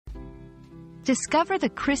Discover the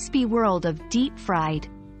crispy world of deep fried.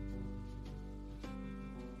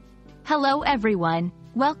 Hello everyone,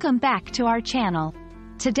 welcome back to our channel.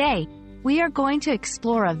 Today, we are going to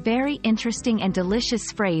explore a very interesting and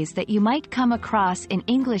delicious phrase that you might come across in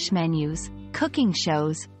English menus, cooking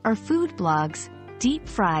shows, or food blogs: deep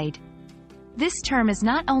fried. This term is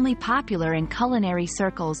not only popular in culinary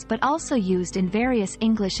circles but also used in various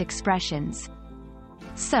English expressions.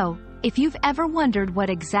 So, if you've ever wondered what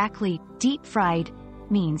exactly deep fried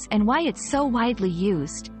means and why it's so widely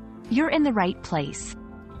used, you're in the right place.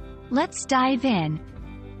 Let's dive in.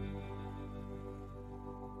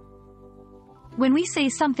 When we say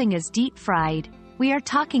something is deep fried, we are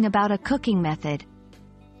talking about a cooking method.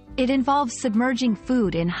 It involves submerging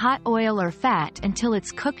food in hot oil or fat until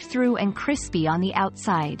it's cooked through and crispy on the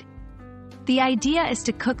outside. The idea is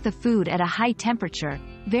to cook the food at a high temperature,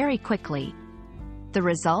 very quickly. The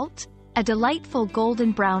result? A delightful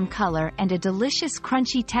golden brown color and a delicious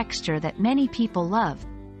crunchy texture that many people love.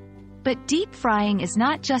 But deep frying is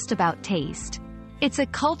not just about taste. It's a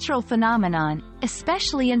cultural phenomenon,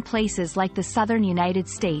 especially in places like the southern United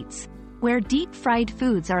States, where deep-fried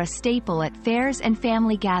foods are a staple at fairs and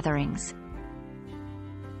family gatherings.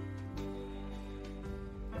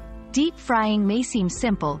 Deep frying may seem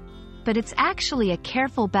simple, but it's actually a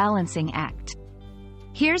careful balancing act.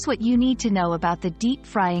 Here's what you need to know about the deep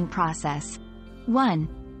frying process.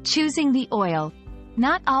 1. Choosing the oil.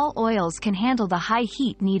 Not all oils can handle the high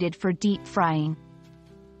heat needed for deep frying.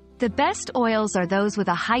 The best oils are those with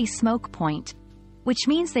a high smoke point, which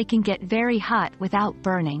means they can get very hot without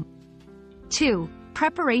burning. 2.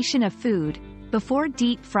 Preparation of food. Before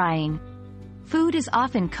deep frying, food is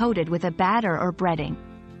often coated with a batter or breading.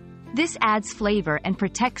 This adds flavor and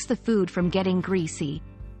protects the food from getting greasy.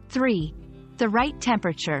 3. The right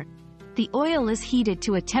temperature. The oil is heated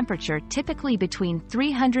to a temperature typically between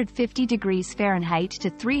 350 degrees Fahrenheit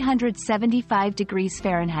to 375 degrees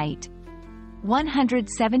Fahrenheit,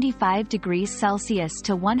 175 degrees Celsius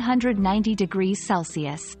to 190 degrees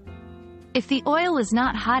Celsius. If the oil is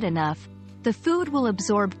not hot enough, the food will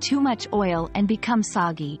absorb too much oil and become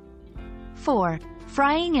soggy. 4.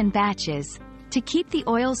 Frying in batches. To keep the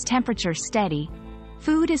oil's temperature steady,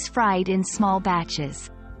 food is fried in small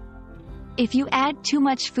batches. If you add too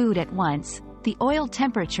much food at once, the oil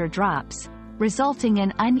temperature drops, resulting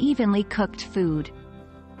in unevenly cooked food.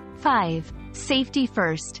 5. Safety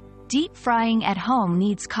first. Deep frying at home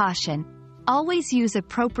needs caution. Always use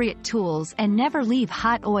appropriate tools and never leave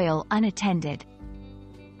hot oil unattended.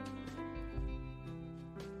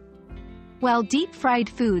 While deep-fried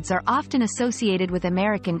foods are often associated with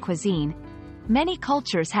American cuisine, many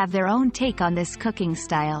cultures have their own take on this cooking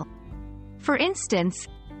style. For instance,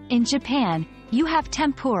 in Japan, you have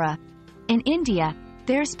tempura. In India,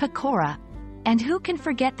 there's pakora. And who can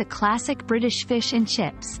forget the classic British fish and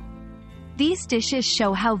chips? These dishes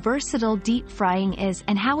show how versatile deep frying is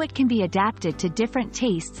and how it can be adapted to different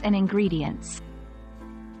tastes and ingredients.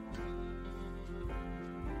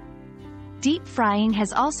 Deep frying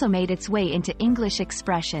has also made its way into English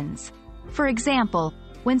expressions. For example,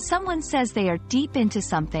 when someone says they are deep into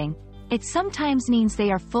something, it sometimes means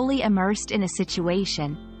they are fully immersed in a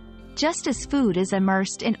situation, just as food is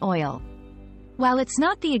immersed in oil. While it's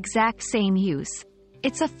not the exact same use,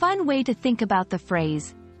 it's a fun way to think about the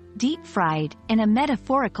phrase, deep fried, in a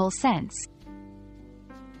metaphorical sense.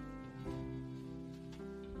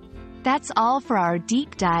 That's all for our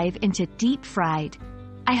deep dive into deep fried.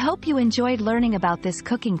 I hope you enjoyed learning about this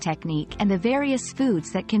cooking technique and the various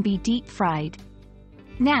foods that can be deep fried.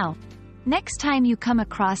 Now, next time you come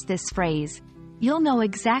across this phrase, you'll know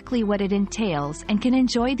exactly what it entails and can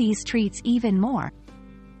enjoy these treats even more.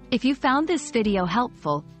 If you found this video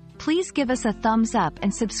helpful, please give us a thumbs up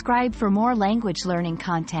and subscribe for more language learning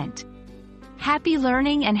content. Happy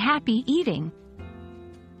learning and happy eating!